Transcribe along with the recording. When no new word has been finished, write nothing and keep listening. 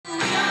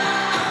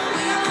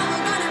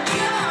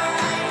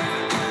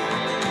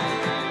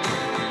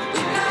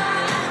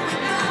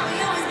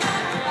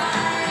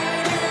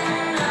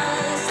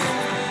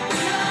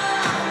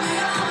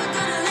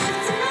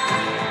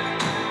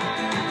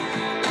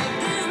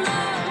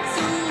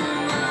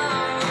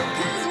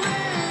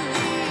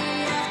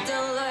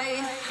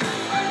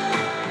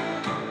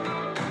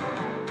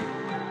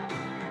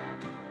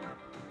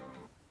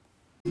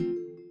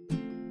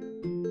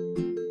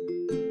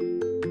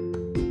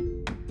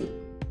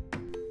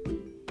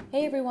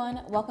Hey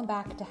everyone, welcome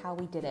back to How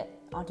We Did It.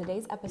 On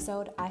today's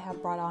episode, I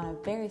have brought on a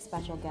very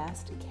special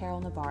guest,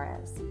 Carole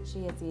Nevarez.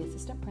 She is the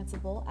assistant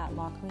principal at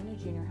La Colina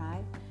Junior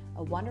High,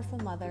 a wonderful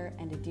mother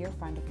and a dear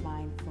friend of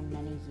mine for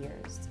many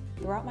years.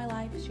 Throughout my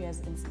life, she has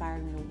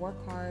inspired me to work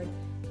hard,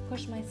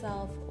 push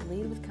myself,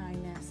 lead with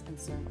kindness, and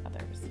serve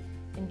others.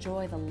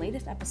 Enjoy the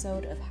latest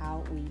episode of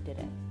How We Did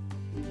It.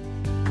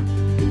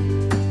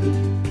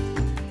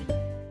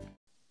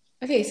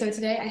 Okay, so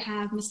today I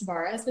have Ms.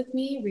 Nevarez with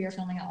me. We are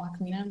filming at La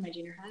Colina, my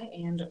junior high,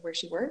 and where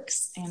she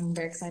works. And I'm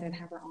very excited to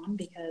have her on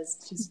because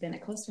she's been a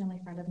close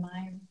family friend of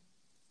mine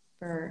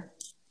for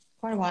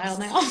quite a while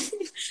now.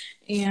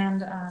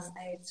 And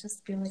I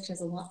just feel like she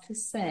has a lot to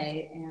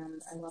say,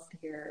 and I love to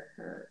hear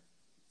her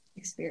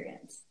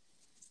experience.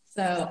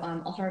 So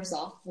I'll start us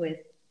off with,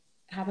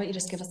 how about you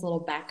just give us a little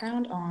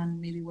background on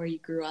maybe where you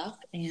grew up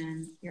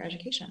and your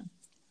education?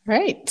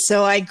 Right.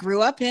 So I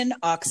grew up in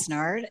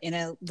Oxnard, in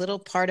a little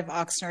part of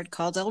Oxnard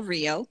called El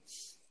Rio.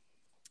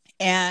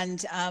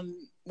 And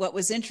what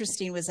was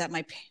interesting was that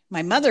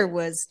my mother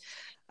was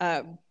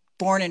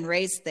born and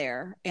raised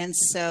there. And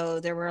so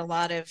there were a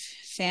lot of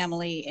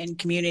family and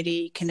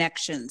community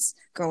connections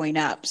growing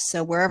up.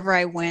 So wherever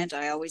I went,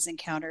 I always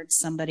encountered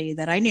somebody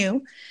that I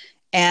knew.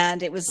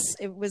 And it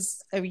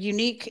was a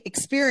unique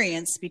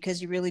experience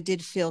because you really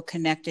did feel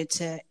connected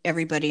to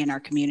everybody in our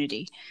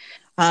community.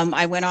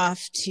 I went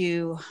off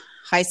to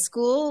high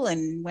school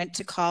and went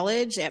to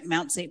college at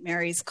Mount St.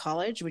 Mary's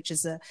College, which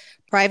is a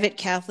private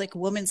Catholic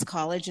women's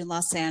college in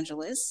Los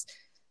Angeles.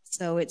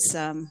 So it's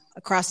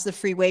across the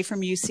freeway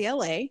from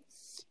UCLA.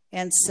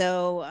 And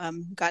so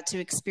got to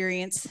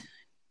experience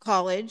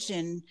college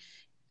and,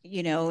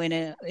 you know, in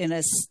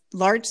a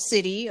large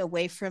city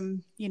away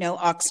from, you know,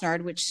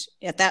 Oxnard, which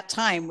at that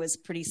time was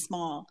pretty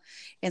small.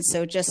 And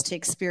so just to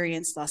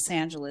experience Los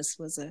Angeles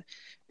was a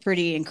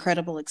pretty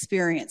incredible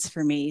experience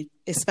for me,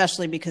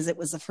 especially because it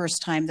was the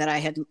first time that I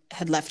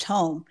had left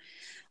home.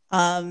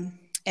 And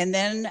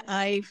then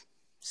I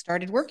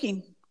started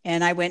working,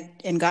 and I went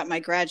and got my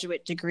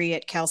graduate degree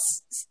at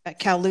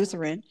Cal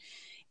Lutheran,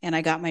 and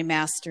I got my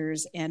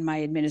master's and my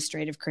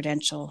administrative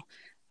credential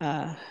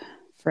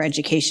for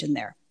education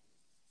there.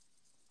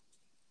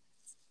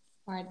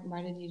 Why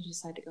did you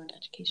decide to go into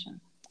education?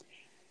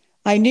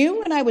 I knew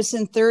when I was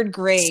in third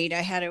grade,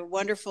 I had a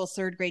wonderful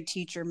third grade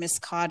teacher, Miss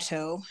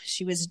Kato.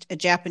 She was a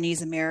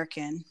Japanese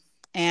American,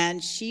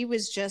 and she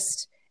was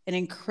just an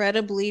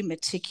incredibly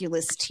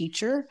meticulous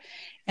teacher.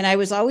 And I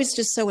was always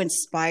just so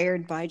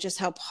inspired by just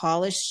how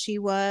polished she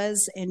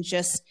was and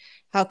just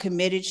how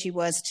committed she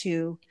was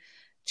to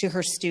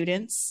her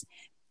students.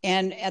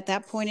 And at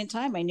that point in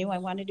time, I knew I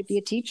wanted to be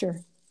a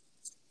teacher.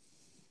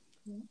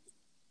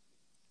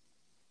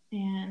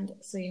 And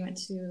so you went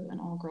to an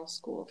all-girls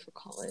school for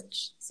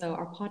college. So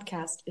our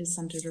podcast is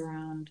centered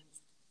around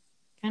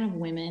kind of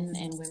women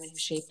and women who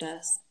shaped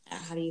us.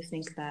 How do you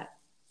think that,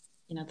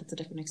 you know, that's a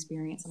different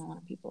experience in a lot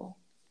of people?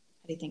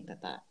 How do you think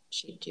that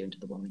shaped you into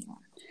the woman you are?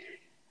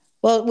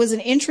 Well, it was an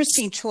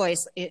interesting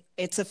choice.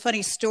 It's a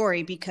funny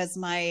story because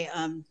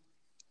my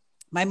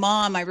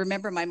mom, I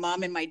remember my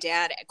mom and my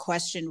dad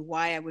questioned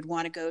why I would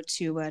want to go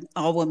to an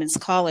all-women's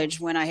college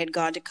when I had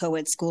gone to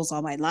co-ed schools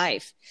all my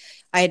life.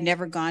 I had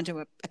never gone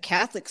to a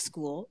Catholic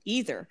school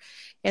either.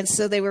 And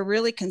so they were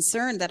really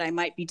concerned that I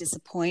might be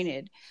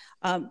disappointed.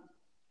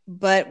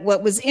 But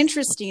what was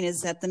interesting is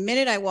that the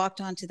minute I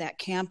walked onto that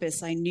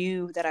campus, I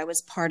knew that I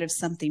was part of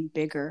something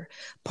bigger,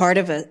 part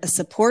of a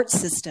support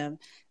system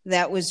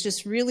that was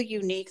just really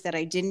unique that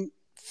I didn't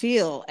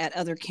feel at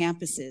other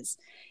campuses.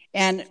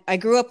 And I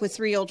grew up with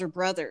 3 older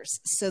brothers.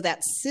 So that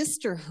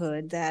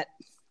sisterhood that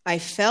I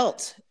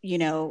felt, you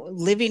know,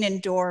 living in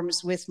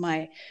dorms with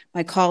my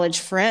college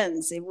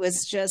friends, it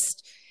was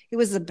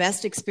the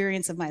best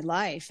experience of my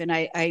life. And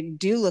I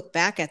do look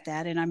back at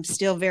that, and I'm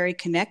still very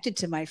connected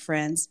to my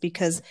friends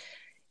because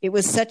it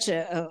was such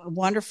a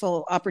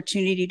wonderful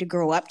opportunity to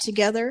grow up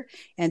together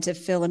and to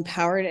feel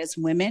empowered as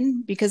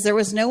women because there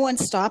was no one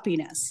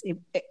stopping us.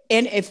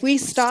 And if we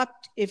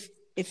stopped,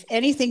 if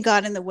anything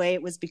got in the way,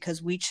 it was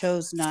because we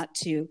chose not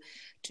to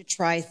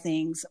try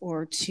things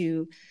or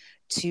to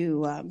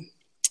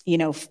you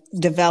know,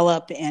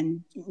 develop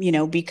and, you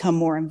know, become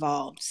more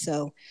involved.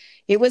 So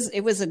it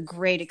was a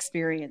great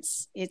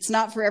experience. It's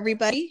not for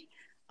everybody,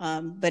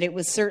 but it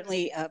was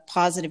certainly a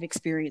positive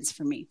experience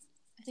for me.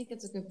 I think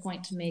it's a good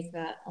point to make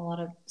that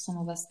some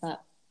of us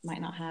that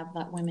might not have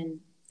that women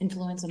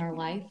influence in our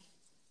life,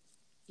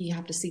 you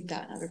have to seek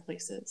that in other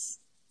places,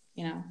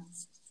 you know,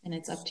 and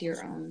it's up to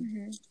your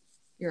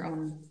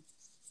own,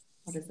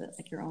 what is it?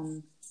 Like your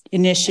own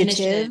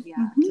initiative. Yeah.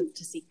 Mm-hmm.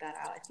 To seek that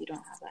out if you don't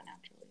have that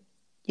naturally.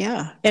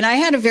 Yeah. And I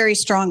had a very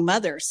strong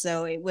mother,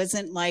 so it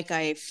wasn't like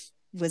I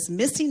was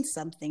missing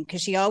something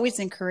because she always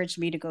encouraged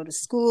me to go to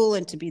school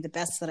and to be the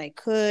best that I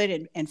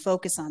could and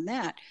focus on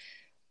that.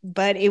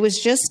 But it was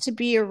just to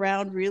be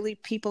around really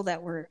people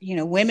that were, you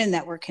know, women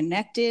that were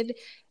connected,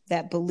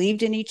 that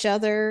believed in each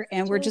other,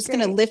 and we're just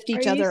going to lift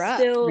each other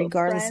up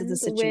regardless of the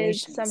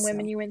situation. With some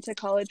women you went to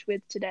college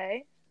with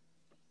today?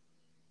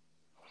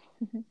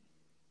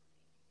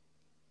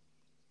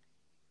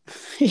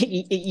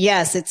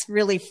 Yes, it's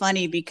really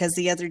funny because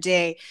the other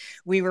day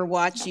we were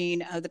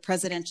watching the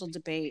presidential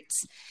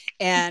debates,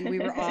 and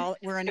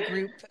we're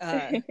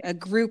in a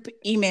group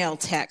email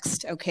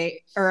text,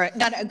 okay, or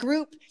not a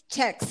group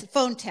text,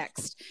 phone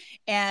text,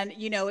 and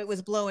it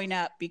was blowing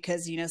up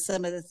because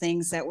some of the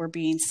things that were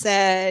being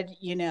said,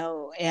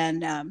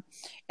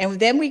 and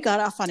then we got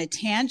off on a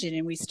tangent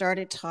and we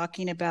started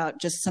talking about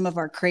just some of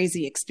our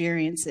crazy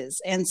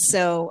experiences, and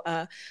so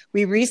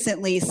we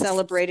recently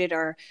celebrated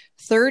our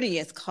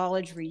 30th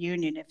college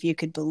reunion, if you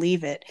could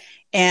believe it.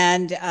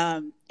 And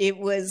it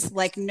was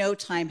like no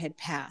time had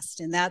passed.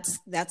 And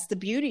that's the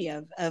beauty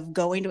of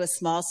going to a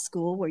small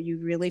school where you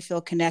really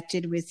feel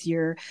connected with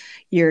your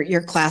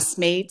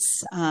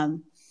classmates.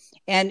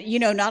 And,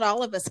 not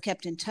all of us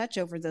kept in touch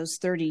over those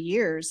 30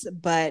 years,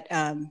 but,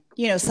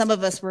 some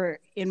of us were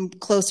in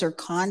closer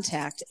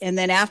contact. And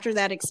then after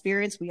that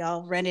experience, we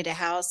all rented a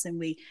house and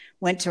we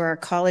went to our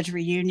college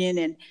reunion.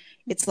 And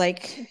it's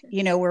like,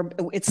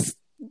 it's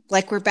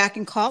like we're back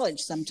in college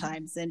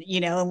sometimes. And, I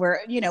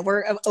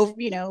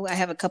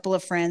have a couple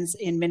of friends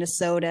in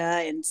Minnesota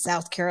and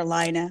South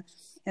Carolina.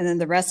 And then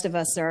the rest of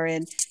us are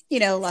in,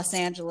 Los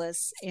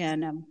Angeles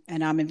and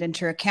I'm in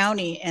Ventura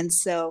County. And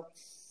so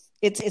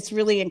it's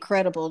really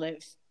incredible to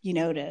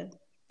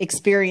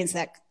experience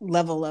that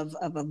level of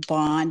a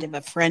bond, of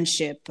a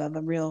friendship, of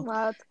a real,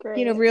 wow, that's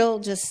great. Real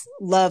just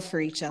love for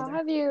each other. How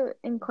have you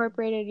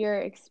incorporated your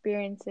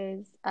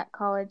experiences at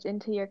college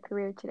into your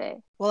career today?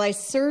 Well, I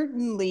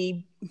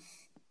certainly,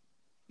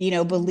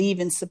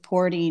 believe in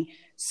supporting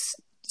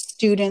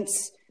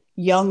students,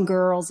 young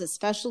girls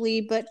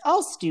especially, but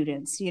all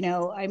students,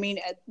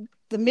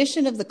 the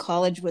mission of the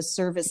college was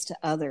service to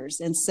others.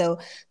 And so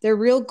their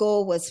real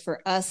goal was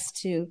for us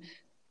to,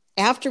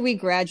 after we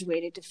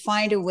graduated, to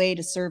find a way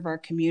to serve our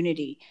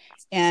community.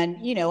 And,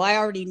 I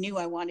already knew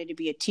I wanted to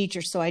be a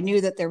teacher, so I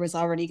knew that there was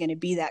already going to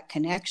be that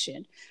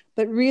connection.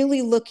 But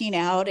really looking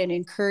out and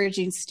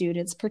encouraging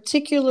students,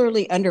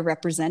 particularly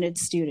underrepresented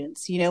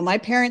students. My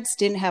parents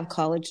didn't have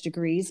college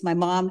degrees. My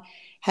mom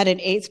had an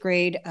 8th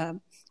grade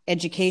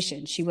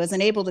education. She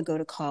wasn't able to go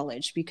to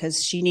college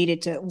because she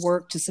needed to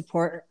work to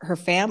support her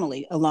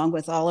family along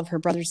with all of her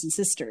brothers and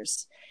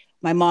sisters.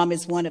 My mom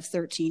is one of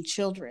 13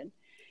 children.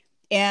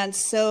 And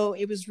so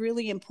it was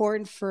really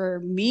important for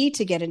me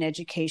to get an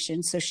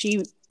education. So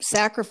she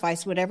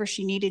sacrificed whatever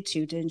she needed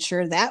to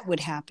ensure that would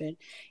happen.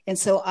 And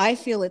so I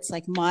feel it's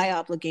like my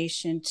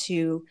obligation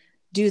to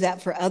do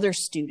that for other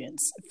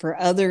students, for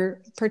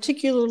other,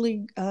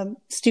 particularly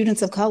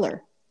students of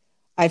color.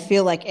 I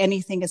feel like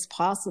anything is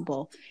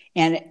possible.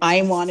 And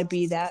I want to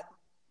be that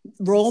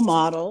role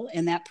model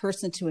and that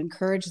person to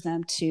encourage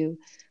them to,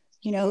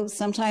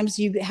 sometimes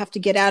you have to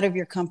get out of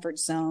your comfort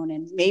zone,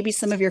 and maybe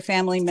some of your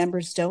family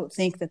members don't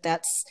think that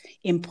that's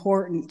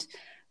important,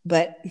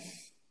 but,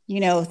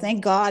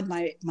 thank God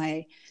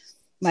my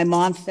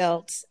mom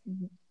felt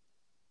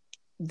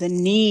the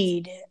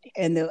need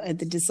and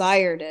the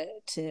desire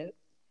to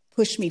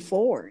push me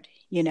forward,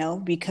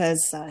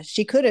 because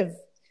she could have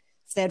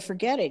said,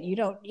 forget it. You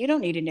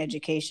don't need an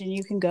education.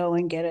 You can go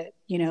and get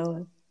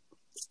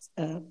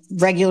a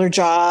regular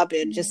job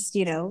and just,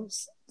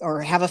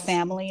 or have a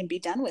family and be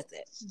done with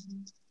it.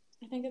 Mm-hmm.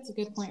 I think it's a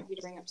good point for you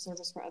to bring up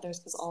service for others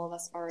because all of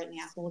us are in the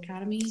Apple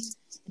Academy.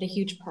 And a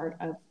huge part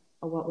of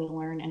what we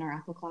learn in our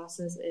Apple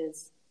classes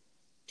is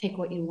take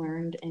what you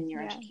learned in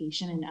your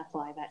education and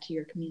apply that to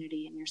your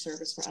community and your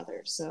service for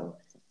others. So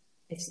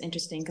it's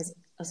interesting because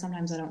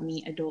sometimes I don't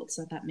meet adults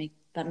that make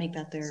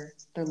that their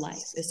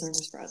life is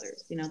service for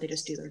others. They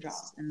just do their job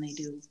and they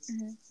do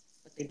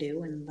what they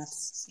do, and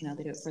that's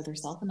they do it for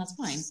themselves, and that's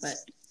fine. But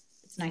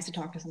it's nice to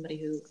talk to somebody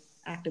who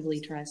actively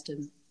tries to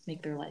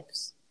make their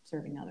lives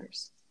serving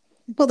others.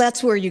 Well,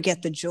 that's where you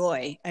get the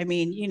joy. I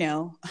mean,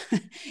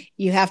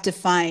 you have to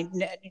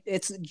find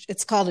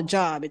it's called a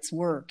job. It's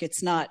work.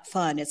 It's not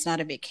fun. It's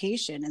not a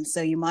vacation. And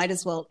so you might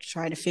as well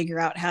try to figure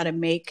out how to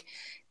make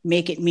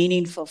it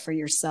meaningful for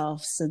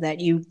yourself so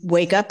that you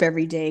wake up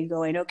every day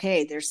going,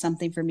 okay, there's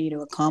something for me to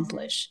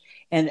accomplish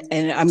and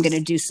I'm going to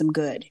do some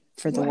good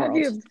for the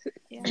world.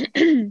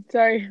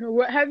 Sorry.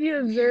 What have you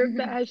observed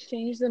that has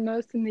changed the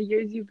most in the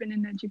years you've been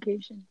in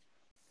education?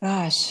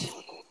 Gosh,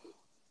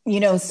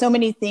 so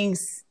many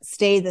things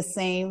stay the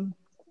same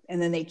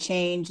and then they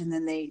change and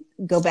then they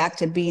go back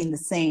to being the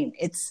same.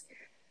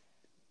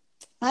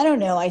 I don't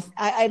know.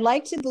 I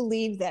like to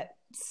believe that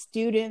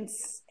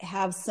students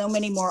have so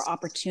many more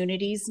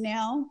opportunities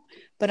now,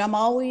 but I'm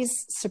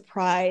always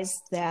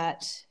surprised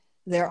that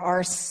there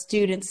are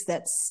students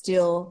that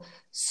still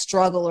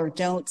struggle or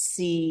don't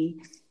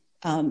see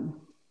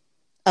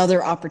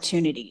other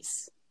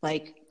opportunities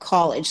like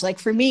college. Like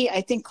for me, I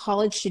think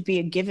college should be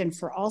a given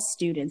for all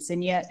students,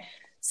 and yet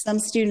some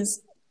students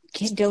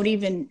don't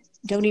even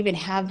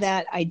have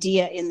that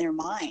idea in their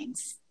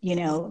minds,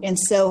 And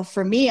so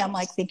for me, I'm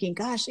like thinking,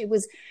 gosh, it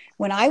was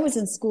when I was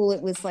in school,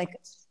 it was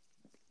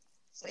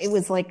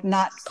like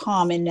not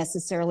common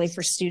necessarily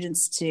for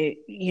students to,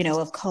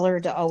 of color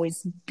to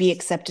always be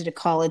accepted to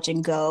college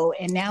and go.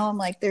 And now I'm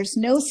like, there's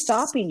no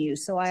stopping you.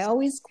 So I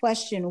always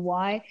question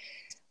why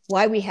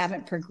why we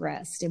haven't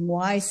progressed and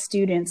why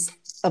students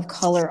of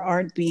color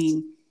aren't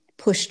being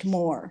pushed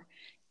more,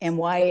 and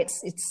why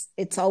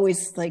it's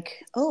always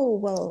like, oh,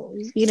 well,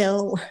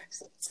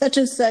 such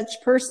and such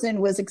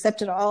person was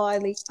accepted to all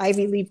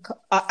Ivy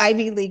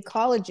League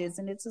colleges,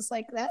 and it's just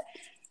like that,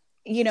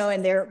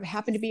 and there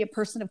happened to be a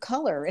person of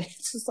color. And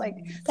it's just like,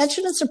 that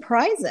shouldn't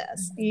surprise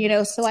us,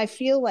 So I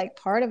feel like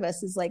part of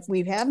us is like,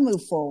 we have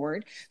moved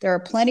forward. There are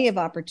plenty of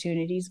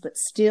opportunities, but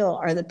still,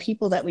 are the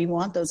people that we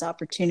want those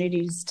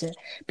opportunities to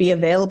be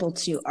available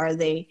to, are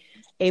they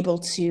able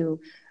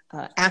to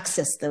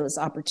access those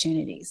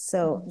opportunities?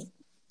 So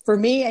for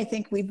me, I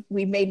think we've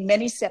made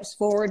many steps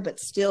forward, but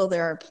still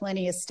there are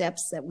plenty of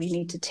steps that we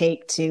need to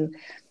take to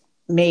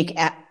make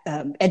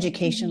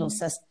education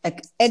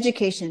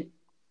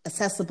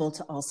accessible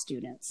to all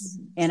students,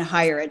 and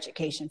higher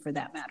education for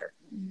that matter.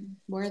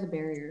 Where are the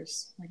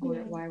barriers? Like,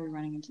 why are we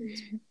running into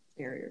these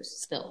barriers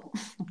still?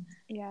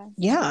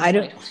 I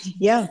don't.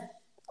 Yeah,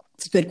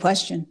 it's a good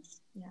question.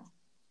 Yeah.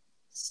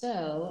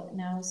 So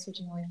now,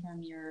 switching away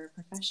from your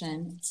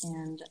profession,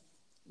 and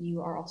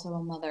you are also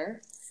a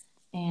mother,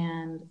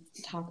 and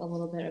talk a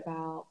little bit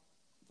about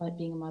what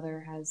being a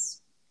mother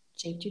has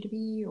shaped you to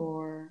be,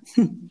 or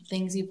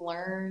things you've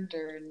learned,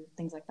 or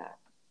things like that.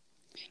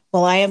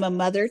 Well, I am a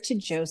mother to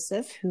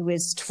Joseph, who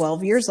is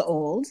 12 years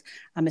old.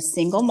 I'm a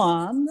single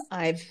mom.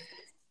 I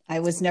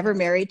was never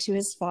married to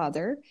his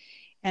father.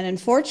 And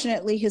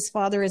unfortunately, his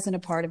father isn't a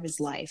part of his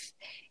life.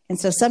 And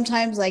so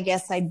sometimes I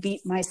guess I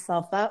beat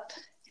myself up,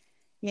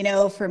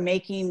 for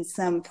making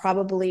some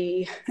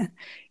probably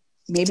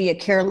maybe a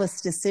careless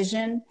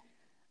decision.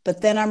 But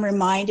then I'm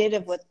reminded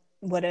of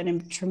what a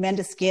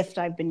tremendous gift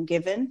I've been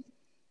given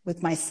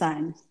with my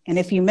son. And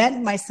if you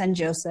met my son,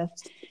 Joseph,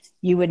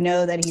 you would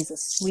know that he's a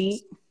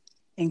sweet,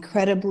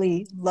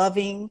 incredibly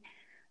loving,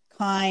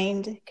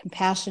 kind,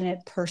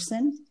 compassionate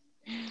person.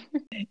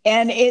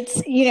 And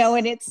it's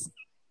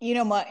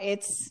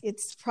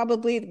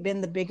probably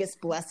been the biggest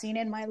blessing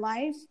in my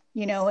life,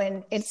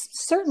 and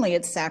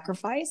it's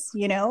sacrifice,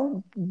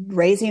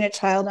 raising a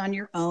child on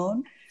your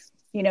own,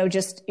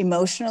 just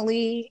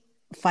emotionally,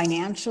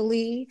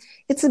 financially,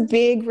 it's a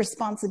big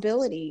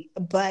responsibility.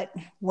 But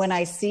when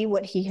I see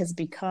what he has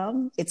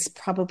become, it's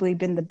probably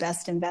been the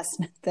best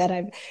investment that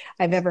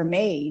I've ever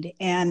made.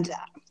 And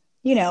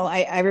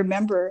I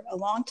remember a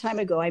long time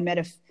ago, I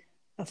met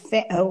a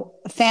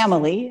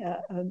family,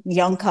 a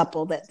young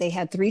couple, that they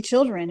had 3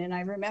 children, and I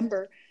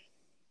remember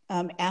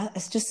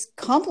just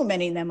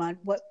complimenting them on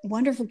what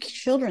wonderful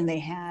children they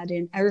had.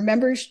 And I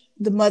remember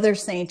the mother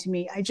saying to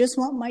me, "I just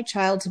want my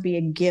child to be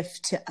a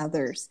gift to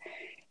others."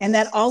 And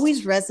that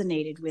always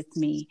resonated with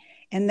me.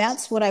 And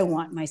that's what I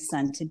want my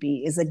son to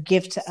be, is a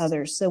gift to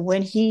others. So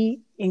when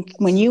you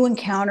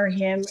encounter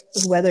him,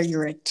 whether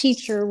you're a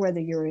teacher, whether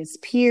you're his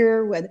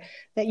peer,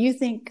 that you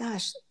think,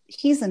 gosh,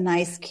 he's a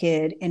nice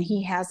kid and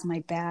he has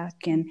my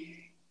back. And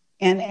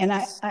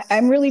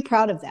I'm really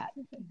proud of that.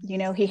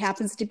 He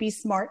happens to be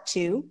smart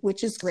too,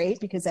 which is great,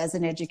 because as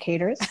an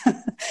educator,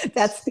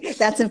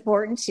 that's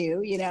important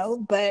too,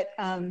 but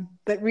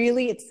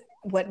really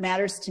what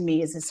matters to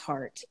me is his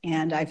heart.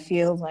 And I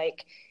feel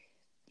like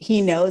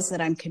he knows that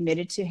I'm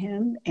committed to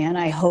him. And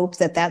I hope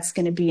that that's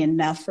going to be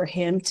enough for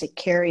him to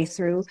carry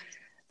through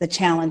the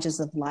challenges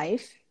of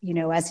life.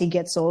 As he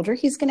gets older,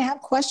 he's going to have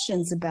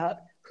questions about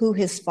who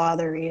his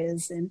father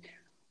is and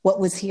what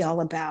was he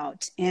all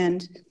about.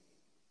 And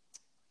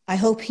I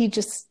hope he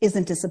just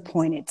isn't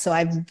disappointed. So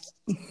I've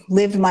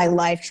lived my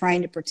life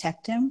trying to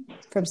protect him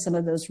from some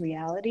of those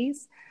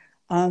realities.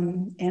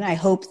 And I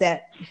hope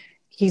that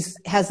he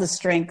has the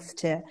strength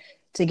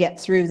to get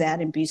through that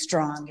and be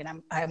strong.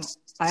 And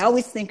I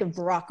always think of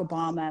Barack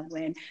Obama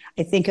when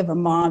I think of a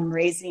mom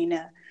raising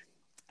a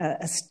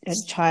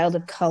child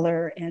of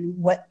color and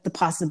what the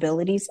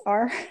possibilities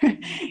are.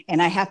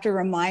 And I have to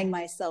remind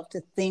myself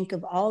to think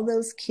of all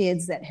those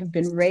kids that have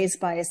been raised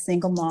by a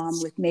single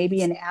mom with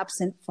maybe an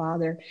absent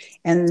father,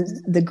 and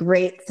the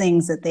great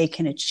things that they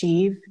can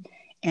achieve.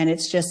 And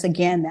it's just,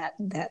 again,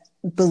 that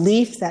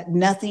belief that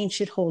nothing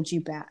should hold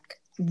you back.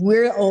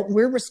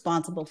 We're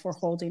responsible for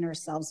holding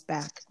ourselves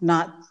back,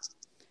 not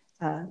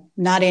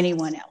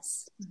anyone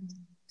else.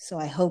 Mm-hmm. So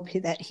I hope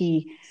that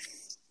he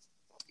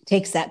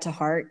takes that to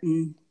heart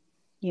and,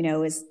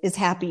 is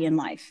happy in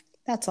life.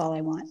 That's all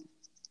I want.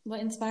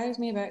 What inspires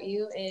me about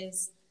you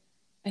is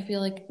I feel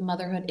like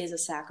motherhood is a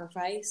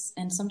sacrifice,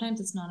 and sometimes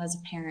it's not as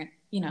a parent,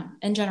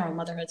 in general,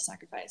 motherhood's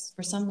sacrifice.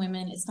 For some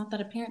women, it's not that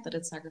apparent that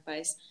it's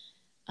sacrifice.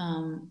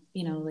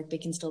 Like they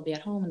can still be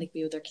at home and they can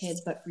be with their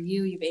kids, but for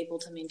you, you've been able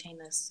to maintain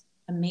this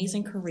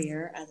amazing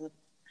career as an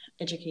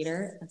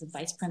educator, as a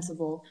vice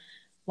principal,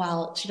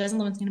 while she doesn't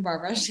live in Santa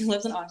Barbara. She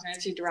lives in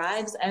Oxnard. She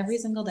drives every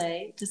single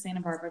day to Santa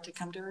Barbara to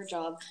come to her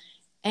job,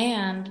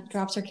 and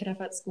drops her kid off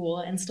at school,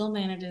 and still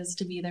manages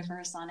to be there for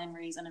her son and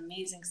raise an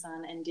amazing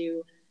son and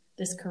do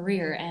this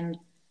career. And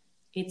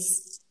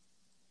it's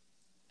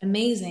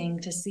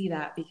amazing to see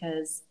that,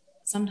 because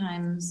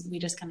sometimes we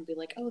just kind of be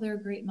like, oh, they're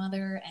a great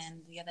mother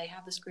and yeah, they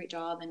have this great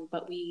job,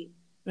 but we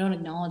don't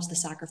acknowledge the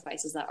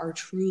sacrifices that are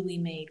truly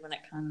made when it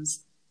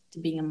comes to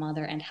being a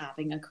mother and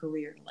having a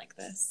career like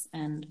this.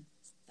 And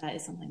that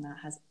is something that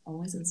has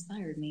always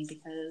inspired me,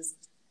 because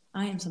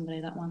I am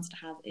somebody that wants to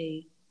have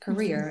a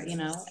career, you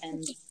know,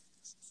 and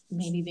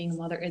maybe being a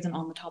mother isn't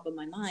on the top of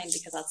my mind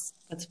because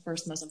that's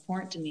first most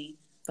important to me.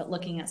 But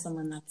looking at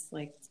someone that's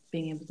like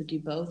being able to do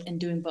both and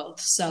doing both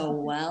so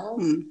well,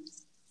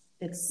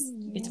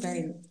 it's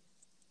very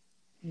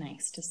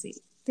nice to see.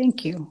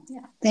 Thank you.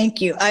 Yeah. Thank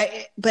you.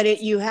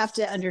 You have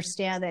to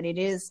understand that it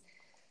is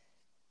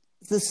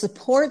the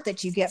support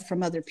that you get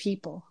from other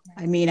people.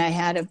 I mean, I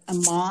had a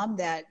mom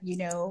that, you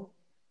know,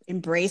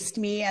 embraced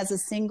me as a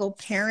single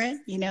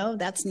parent. You know,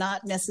 that's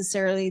not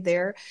necessarily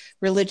their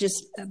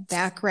religious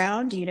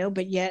background, you know,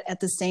 but yet at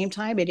the same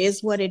time, it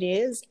is what it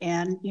is.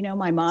 And, you know,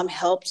 my mom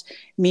helped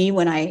me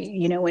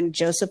when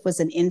Joseph was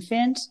an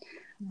infant,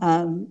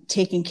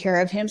 taking care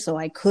of him so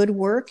I could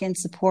work and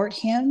support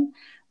him.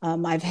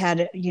 I've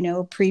had, you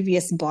know,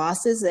 previous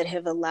bosses that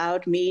have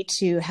allowed me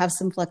to have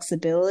some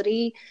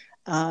flexibility,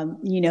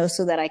 you know,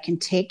 so that I can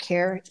take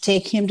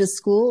him to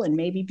school and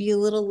maybe be a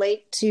little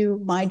late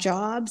to my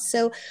job.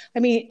 So, I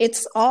mean,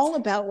 it's all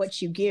about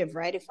what you give,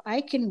 right? If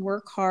I can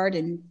work hard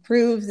and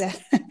prove that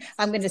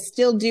I'm going to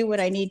still do what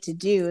I need to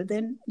do,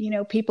 then, you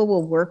know, people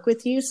will work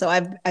with you. So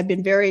I've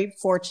been very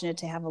fortunate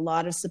to have a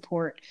lot of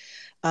support,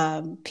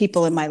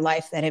 people in my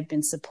life that have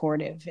been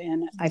supportive.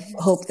 And I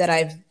hope that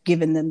I've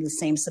given them the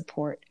same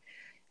support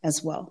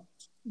as well.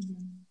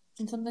 Mm-hmm.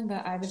 And something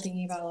that I've been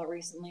thinking about a lot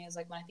recently is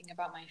like when I think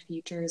about my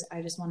futures,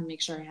 I just want to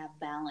make sure I have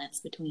balance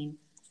between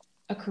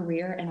a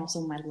career and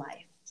also my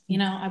life. You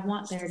know, I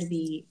want there to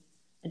be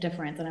a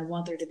difference and I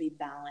want there to be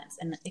balance,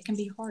 and it can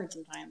be hard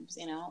sometimes,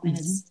 you know, and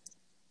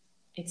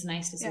it's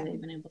nice to see that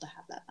you've been able to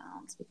have that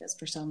balance, because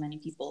for so many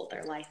people,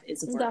 their life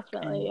is work.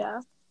 Definitely,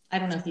 yeah. I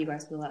don't know if you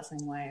guys feel that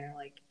same way, or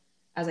like,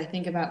 as I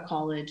think about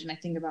college and I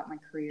think about my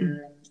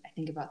career and I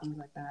think about things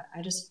like that,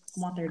 I just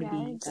want there to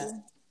be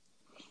that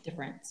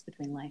difference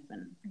between life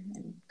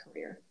and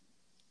career.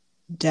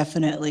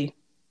 Definitely.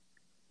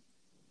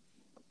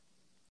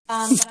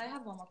 But I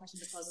have one more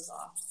question to close us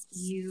off.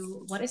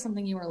 What is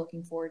something you are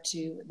looking forward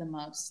to the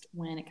most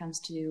when it comes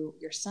to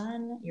your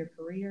son, your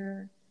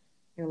career,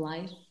 your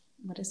life?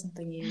 What is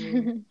something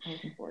you are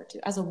looking forward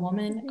to? As a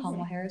woman,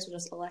 Kamala Harris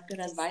was just elected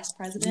as vice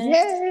president.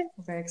 Yay!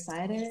 We're very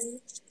excited.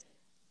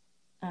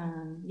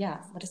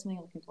 What is something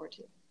you're looking forward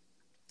to?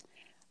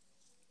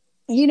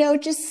 You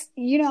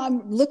know,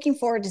 I'm looking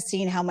forward to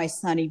seeing how my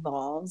son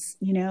evolves,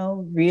 you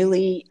know,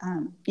 really.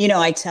 You know,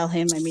 I tell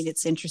him, I mean,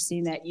 it's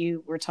interesting that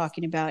you were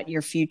talking about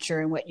your future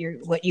and what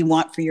you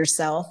want for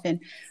yourself. And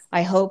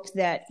I hope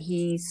that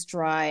he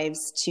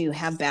strives to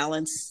have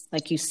balance.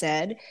 Like you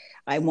said,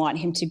 I want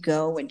him to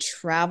go and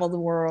travel the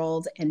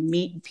world and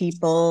meet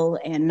people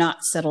and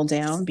not settle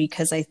down,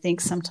 because I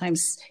think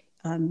sometimes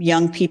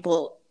young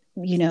people,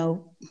 you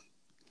know,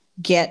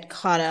 get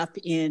caught up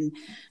in,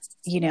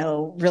 you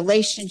know,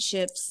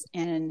 relationships,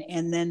 and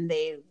then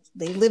they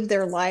live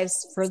their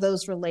lives for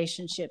those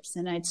relationships.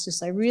 And I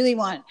really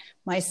want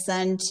my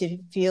son to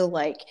feel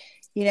like,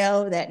 you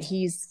know, that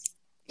he's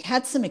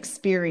had some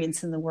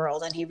experience in the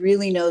world and he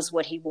really knows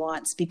what he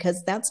wants,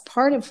 because that's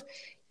part of,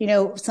 you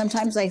know,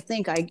 sometimes I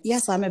think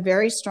I'm a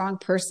very strong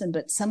person,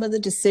 but some of the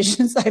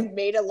decisions I've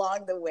made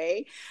along the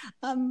way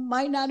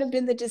might not have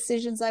been the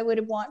decisions I would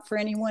have want for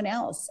anyone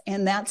else.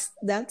 And that's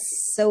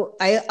so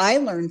I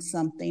learned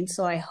something.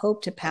 So I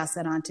hope to pass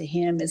that on to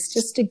him, is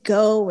just to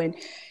go and,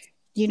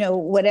 you know,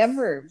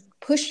 whatever,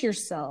 push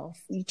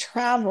yourself, you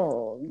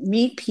travel,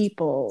 meet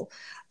people,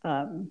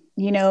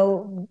 you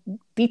know,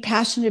 be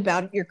passionate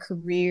about your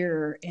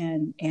career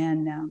and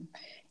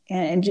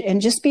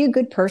just be a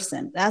good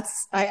person.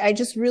 I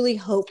just really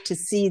hope to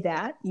see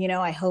that. You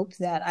know, I hope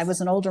that I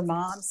was an older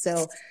mom.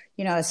 So,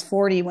 you know, I was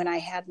 40 when I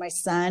had my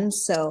son.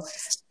 So,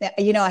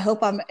 you know, I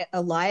hope I'm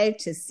alive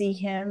to see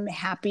him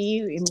happy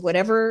in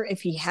whatever.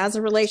 If he has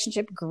a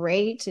relationship,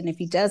 great. And if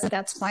he doesn't,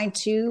 that's fine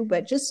too.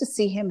 But just to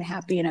see him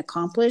happy and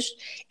accomplished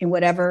in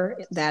whatever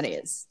that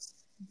is.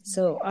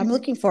 So I'm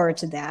looking forward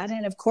to that.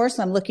 And of course,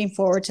 I'm looking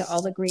forward to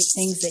all the great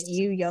things that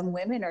you young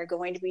women are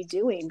going to be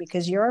doing,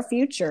 because you're our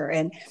future.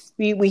 And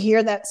we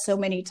hear that so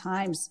many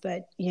times,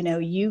 but you know,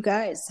 you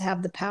guys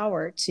have the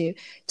power to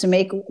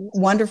make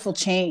wonderful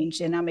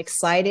change. And I'm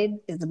excited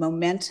at the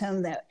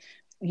momentum that,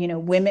 you know,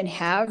 women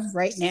have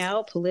right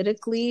now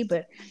politically,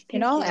 but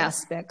in all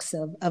aspects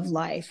of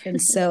life.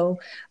 And so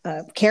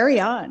carry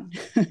on.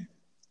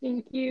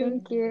 Thank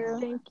you.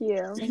 Thank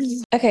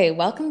you. Okay,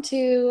 welcome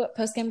to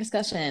Post-Game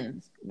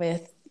Discussion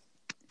with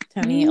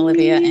Tony,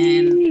 Olivia,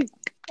 and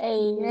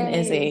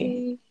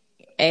Izzy.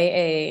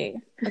 AA.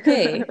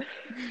 Okay.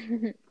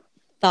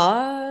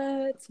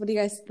 Thoughts? What do you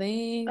guys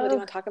think? What do you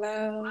want to talk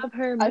about? Love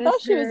her. I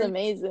thought she was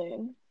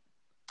amazing.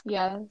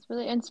 Yeah, it's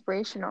really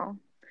inspirational.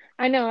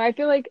 I know. I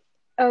feel like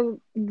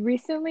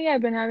recently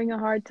I've been having a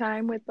hard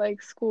time with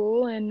like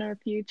school and our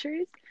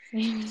futures.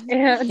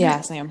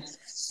 Yeah, same.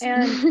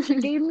 And she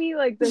gave me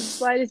like the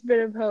slightest bit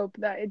of hope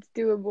that it's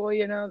doable,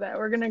 you know, that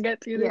we're gonna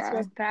get through this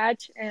rough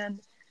patch. And,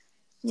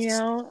 you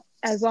know,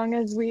 as long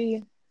as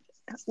we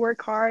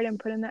work hard and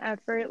put in the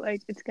effort,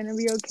 like it's gonna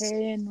be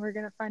okay, and we're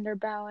gonna find our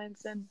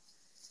balance, and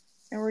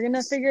we're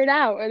gonna figure it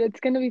out, and it's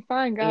gonna be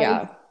fine, guys.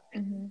 Yeah.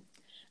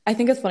 I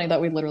think it's funny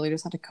that we literally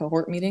just had a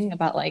cohort meeting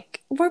about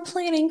like we're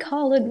planning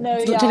college. No,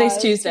 yeah, Today's I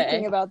was Tuesday.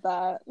 thinking about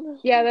that.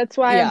 Yeah, that's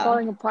why I'm Yeah.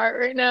 falling apart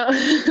right now.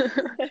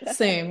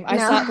 Same. I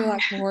No. sat through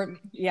that cohort.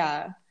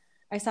 Yeah.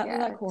 I sat through Yeah,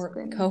 that it's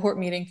been- cohort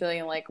meeting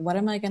feeling like, what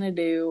am I going to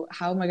do?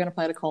 How am I going to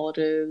apply to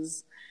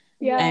colleges?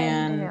 Yeah,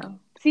 And I know.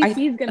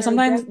 CC's gonna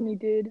sometimes- reject me,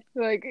 dude.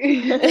 Like,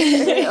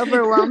 Very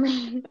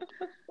overwhelming.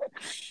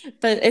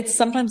 But it's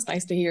sometimes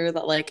nice to hear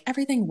that like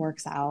everything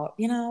works out,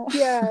 you know?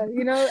 yeah,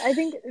 I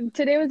think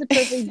today was a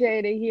perfect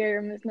day to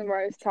hear Miss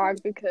Navarez talk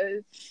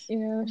because,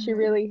 she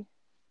really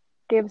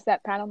gave us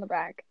that pat on the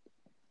back.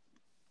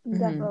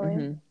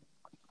 Definitely.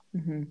 I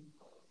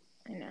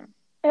know.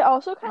 It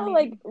also kind of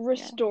like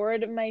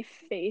restored my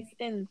faith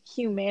in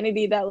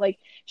humanity that like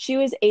she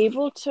was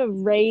able to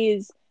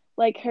raise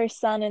like her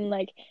son and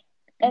like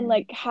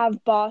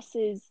have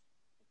bosses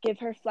give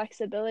her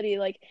flexibility.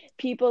 Like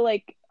people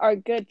like are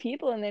good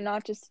people and they're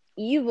not just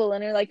evil,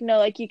 and they're like, no,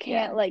 like you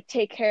can't like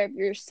take care of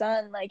your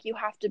son, like you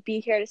have to be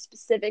here at a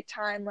specific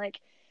time. Like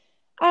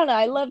I don't know,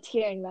 I loved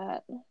hearing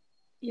that.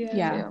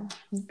 Yeah.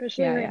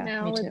 Especially right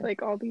now me with too.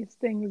 like all these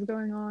things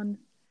going on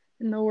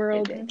in the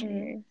world.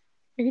 Mhm.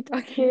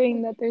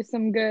 Hearing that there's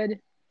some good.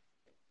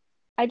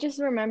 I just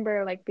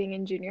remember like being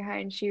in junior high,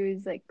 and she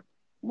was like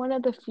one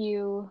of the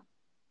few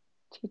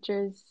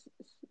teachers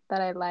that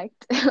I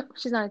liked.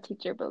 She's not a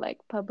teacher, but like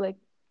public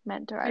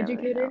mentor. I don't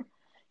really Educator? know.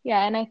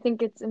 Yeah, and I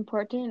think it's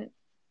important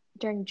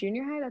during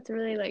junior high. That's a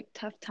really like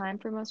tough time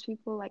for most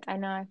people. Like I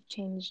know I've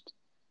changed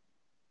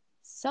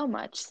so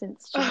much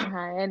since junior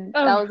high, and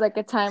that was like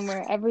a time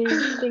where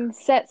everything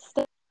set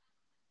stuff.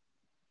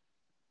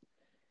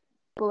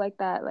 People like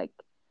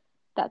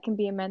that can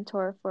be a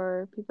mentor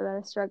for people that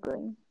are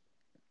struggling.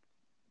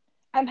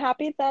 I'm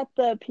happy that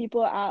the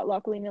people at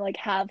La Colina like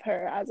have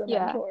her as a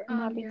mentor. I'm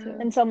happy too.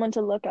 And someone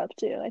to look up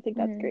to. I think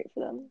that's great for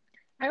them.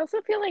 I also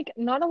feel like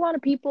not a lot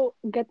of people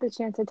get the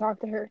chance to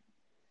talk to her.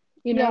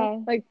 Yeah.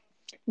 Like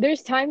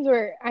there's times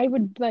where I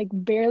would like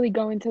barely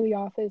go into the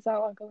office at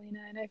La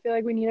Colina, and I feel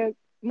like we need to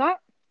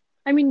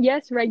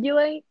yes,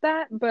 regulate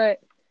that,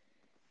 but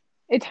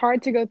it's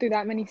hard to go through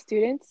that many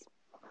students.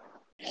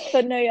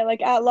 But no, yeah,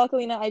 like at La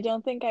Colina, I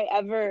don't think I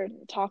ever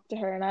talked to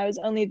her, and I was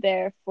only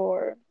there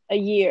for a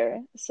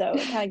year, so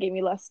it kind of gave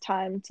me less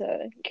time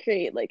to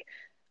create like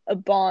a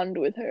bond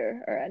with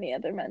her or any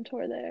other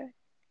mentor there.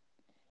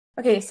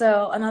 Okay,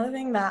 so another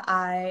thing that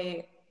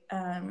I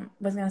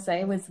was going to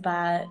say was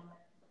that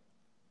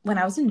when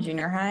I was in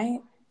junior high,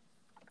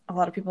 a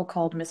lot of people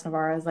called Miss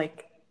Navarez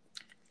like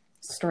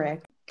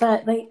strict.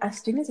 But like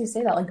as soon as you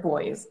say that, like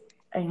boys,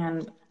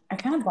 and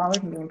it kind of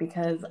bothered me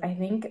because I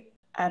think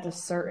at a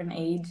certain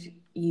age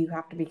you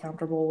have to be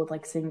comfortable with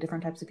like seeing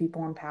different types of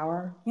people in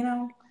power, you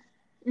know?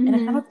 And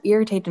it kind of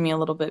irritated me a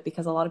little bit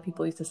because a lot of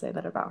people used to say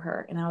that about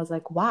her, and I was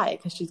like, why?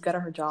 Because she's good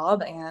at her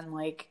job and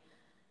like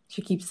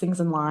she keeps things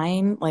in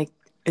line. Like,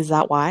 is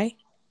that why?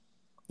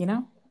 You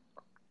know?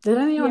 Did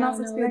anyone else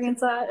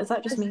experience that? Is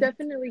that just me? It's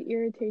definitely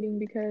irritating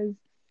because,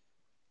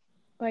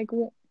 like,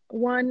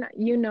 one,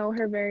 you know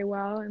her very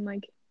well, and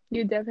like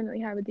you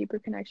definitely have a deeper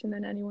connection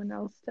than anyone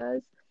else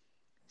does.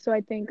 So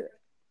I think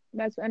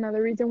that's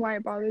another reason why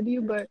it bothered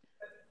you. But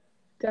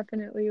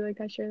definitely, like,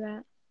 I share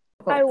that.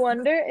 I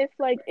wonder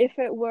if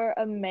it were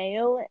a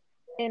male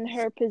in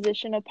her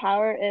position of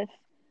power, if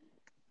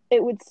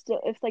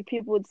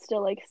people would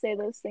still like say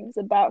those things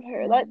about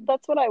her.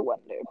 That's what I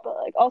wonder. But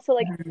like also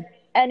like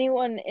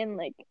anyone in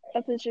like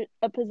a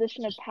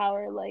position of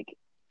power, like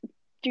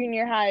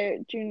junior high or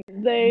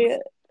junior,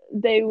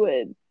 they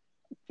would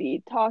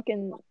be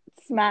talking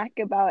smack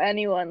about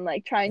anyone,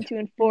 like trying to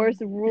enforce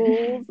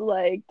rules.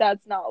 Like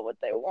that's not what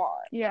they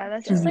want. Yeah,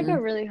 that's just like a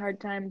really hard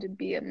time to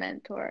be a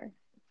mentor.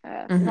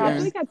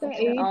 Especially at that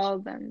age, all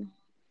of them.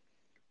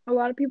 a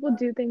lot of people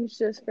do things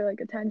just for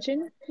like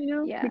attention,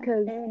 Yeah.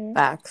 because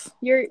Facts.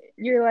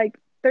 you're like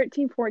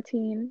 13,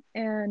 14,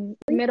 and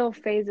Middle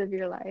phase of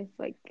your life,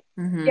 like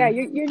yeah,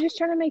 you're just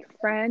trying to make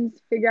friends,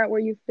 figure out where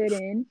you fit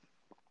in.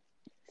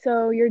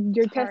 So you're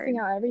testing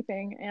out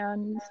everything,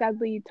 and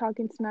sadly,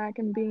 talking smack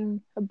and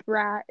being a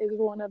brat is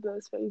one of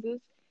those phases.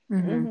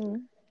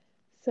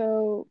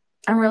 So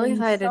I'm really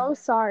excited. So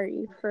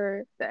sorry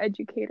for the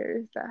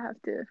educators that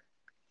have to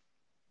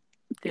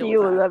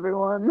deal with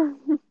everyone.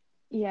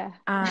 Yeah.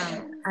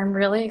 I'm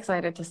really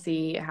excited to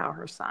see how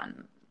her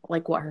son,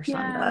 like what her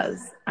son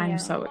does. I'm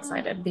so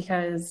excited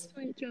because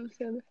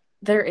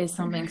there is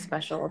something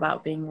special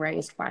about being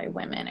raised by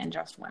women and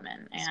just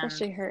women, and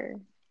Especially her.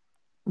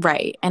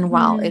 Right. And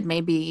while it may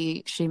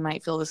be, she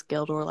might feel this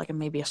guilt or like it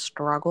may be a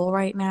struggle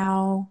right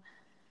now,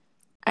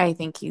 I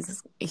think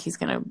he's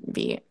going to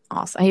be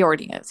awesome. He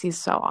already is. He's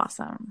so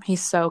awesome.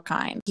 He's so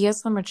kind. He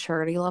has the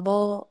maturity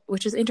level,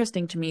 which is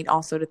interesting to me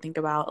also to think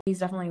about. He's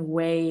definitely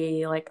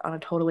way like on a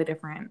totally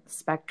different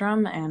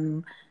spectrum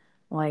and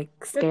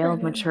like scale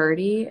of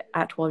maturity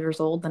at 12 years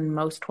old than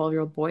most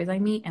 12-year-old boys I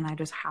meet. And I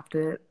just have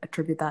to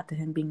attribute that to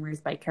him being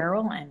raised by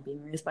Carole and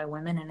being raised by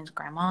women and his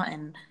grandma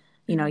and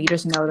you know, you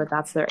just know that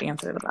that's their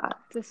answer to that.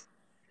 Just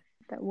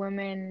that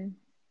women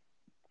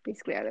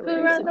basically are the Who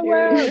way run the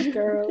superiors, world?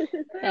 girls.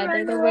 Yeah,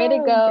 they're the Run way to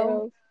world, go.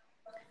 girls.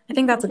 I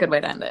think that's a good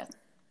way to end it.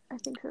 I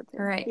think so too.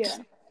 All right. Yeah.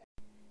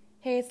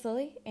 Hey, it's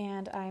Lily,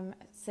 and I'm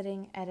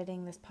sitting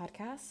editing this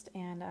podcast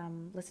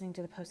and listening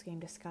to the post-game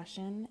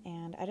discussion,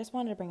 and I just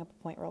wanted to bring up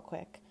a point real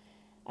quick.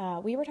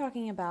 We were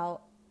talking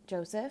about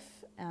Joseph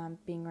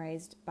being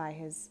raised by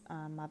his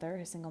mother,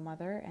 his single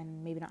mother,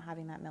 and maybe not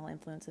having that male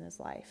influence in his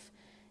life.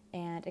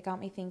 And it got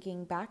me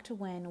thinking back to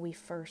when we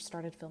first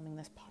started filming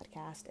this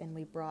podcast and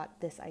we brought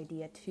this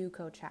idea to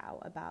Coach Howe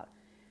about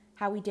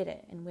how we did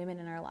it and women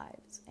in our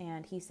lives.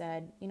 And he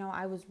said, you know,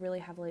 I was really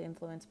heavily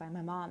influenced by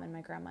my mom and my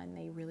grandma, and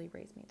they really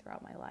raised me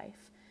throughout my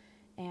life.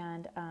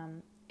 And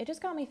it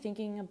just got me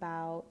thinking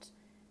about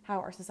how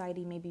our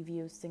society maybe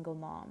views single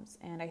moms.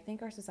 And I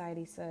think our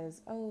society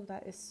says, oh,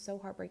 that is so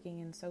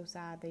heartbreaking and so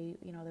sad. They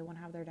want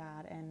to have their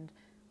dad. And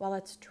while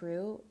that's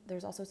true,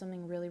 there's also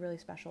something really, really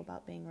special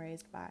about being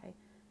raised by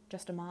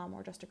just a mom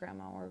or just a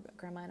grandma or a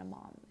grandma and a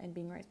mom and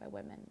being raised by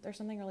women. There's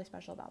something really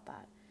special about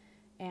that.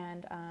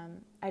 And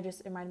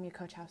it reminded me of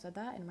Coach Howe said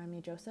that, and reminded me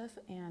of Joseph,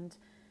 and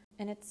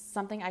it's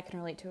something I can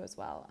relate to as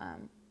well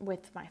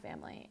with my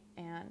family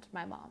and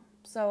my mom.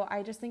 So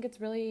I just think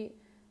it's really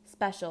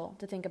special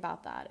to think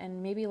about that,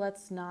 and maybe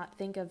let's not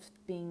think of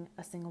being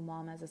a single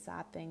mom as a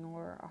sad thing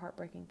or a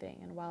heartbreaking thing.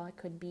 And while it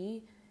could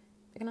be,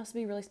 it can also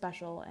be really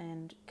special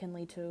and can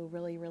lead to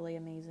really, really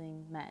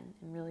amazing men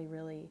and really,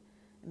 really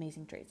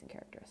amazing traits and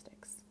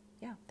characteristics.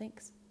 Yeah,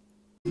 thanks.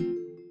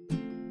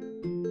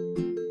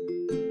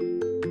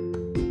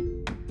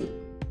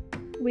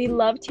 We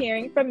loved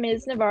hearing from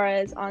Ms.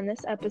 Nevarez on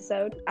this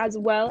episode, as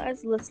well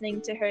as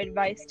listening to her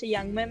advice to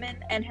young women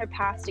and her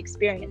past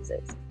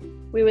experiences.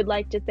 We would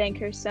like to thank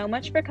her so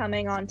much for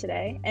coming on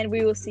today, and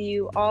we will see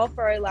you all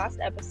for our last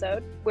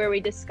episode, where we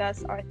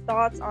discuss our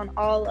thoughts on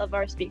all of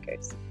our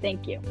speakers.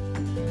 Thank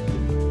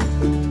you.